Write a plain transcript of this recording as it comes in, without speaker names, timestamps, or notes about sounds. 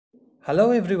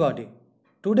Hello everybody.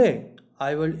 Today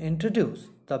I will introduce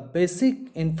the basic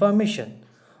information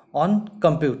on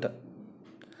computer.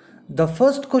 The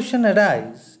first question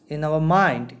arises in our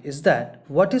mind is that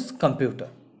what is computer?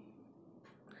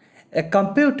 A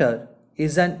computer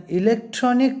is an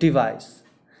electronic device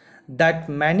that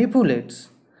manipulates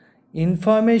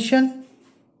information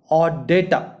or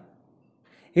data.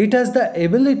 It has the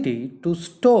ability to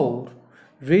store,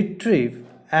 retrieve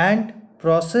and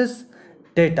process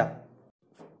data.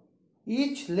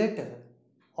 Each letter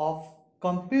of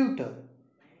computer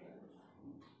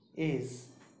is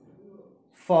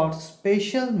for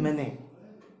special meaning.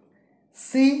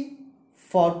 C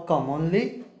for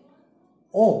commonly,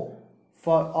 O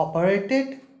for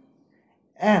operated,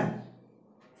 M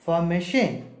for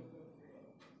machine,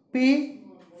 P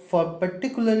for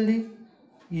particularly,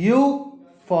 U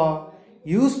for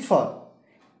used for,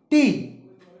 T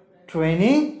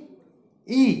training,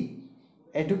 E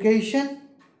education,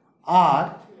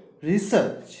 R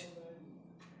research.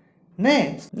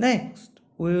 Next,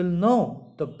 we will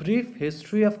know the brief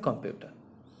history of computer.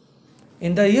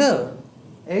 In the year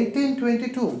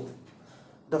 1822,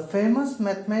 the famous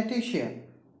mathematician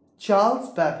Charles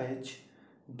Babbage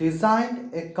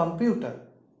designed a computer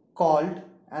called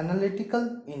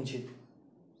analytical engine.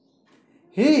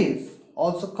 He is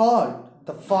also called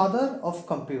the father of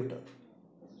computer.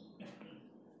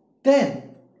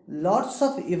 Then lots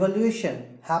of evolution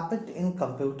happened in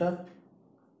computer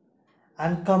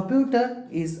and computer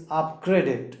is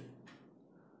upgraded.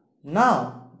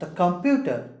 Now the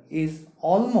computer is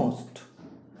almost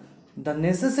the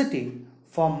necessity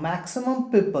for maximum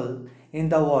people in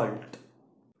the world.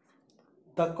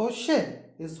 The question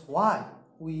is why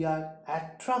we are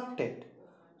attracted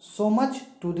so much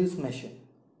to this machine.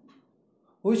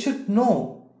 We should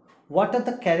know what are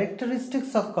the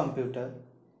characteristics of computer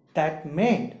that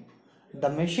made the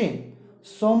machine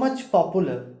so much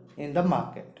popular in the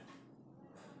market.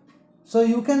 So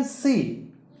you can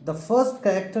see the first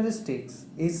characteristics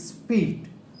is speed.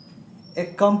 A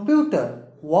computer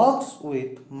works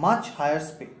with much higher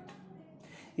speed.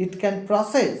 It can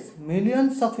process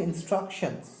millions of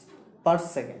instructions per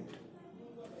second.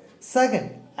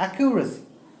 Second, accuracy.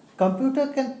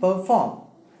 Computer can perform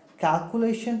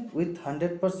calculation with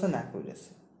 100%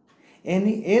 accuracy.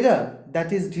 Any error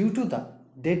that is due to the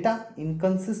data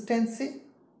inconsistency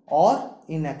or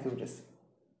inaccuracy.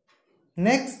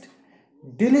 Next,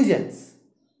 diligence.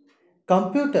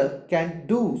 Computer can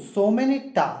do so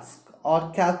many tasks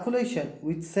or calculation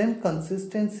with same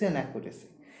consistency and accuracy.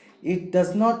 It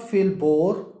does not feel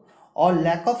bored or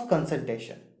lack of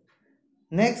concentration.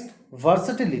 Next,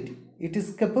 versatility. It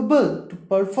is capable to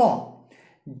perform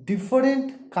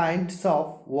different kinds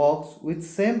of works with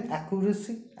same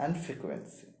accuracy and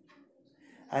frequency.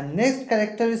 And next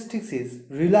characteristics is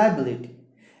reliability.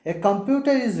 A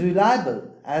computer is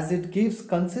reliable as it gives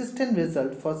consistent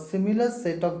result for similar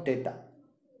set of data.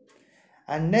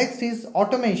 And next is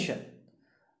automation.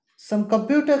 Some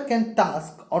computer can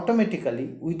task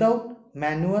automatically without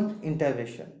manual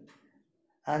intervention.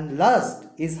 And last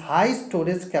is high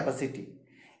storage capacity.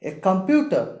 A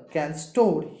computer can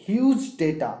store huge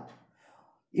data.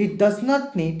 It does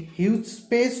not need huge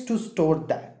space to store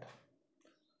that.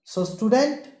 So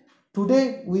student,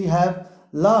 today we have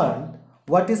learned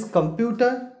what is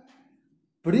computer,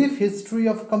 brief history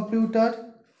of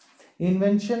computer,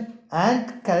 invention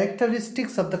and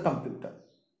characteristics of the computer.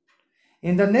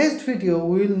 In the next video,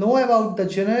 we will know about the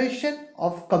generation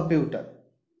of computer.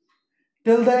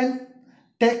 Till then,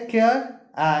 take care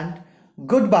and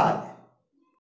goodbye.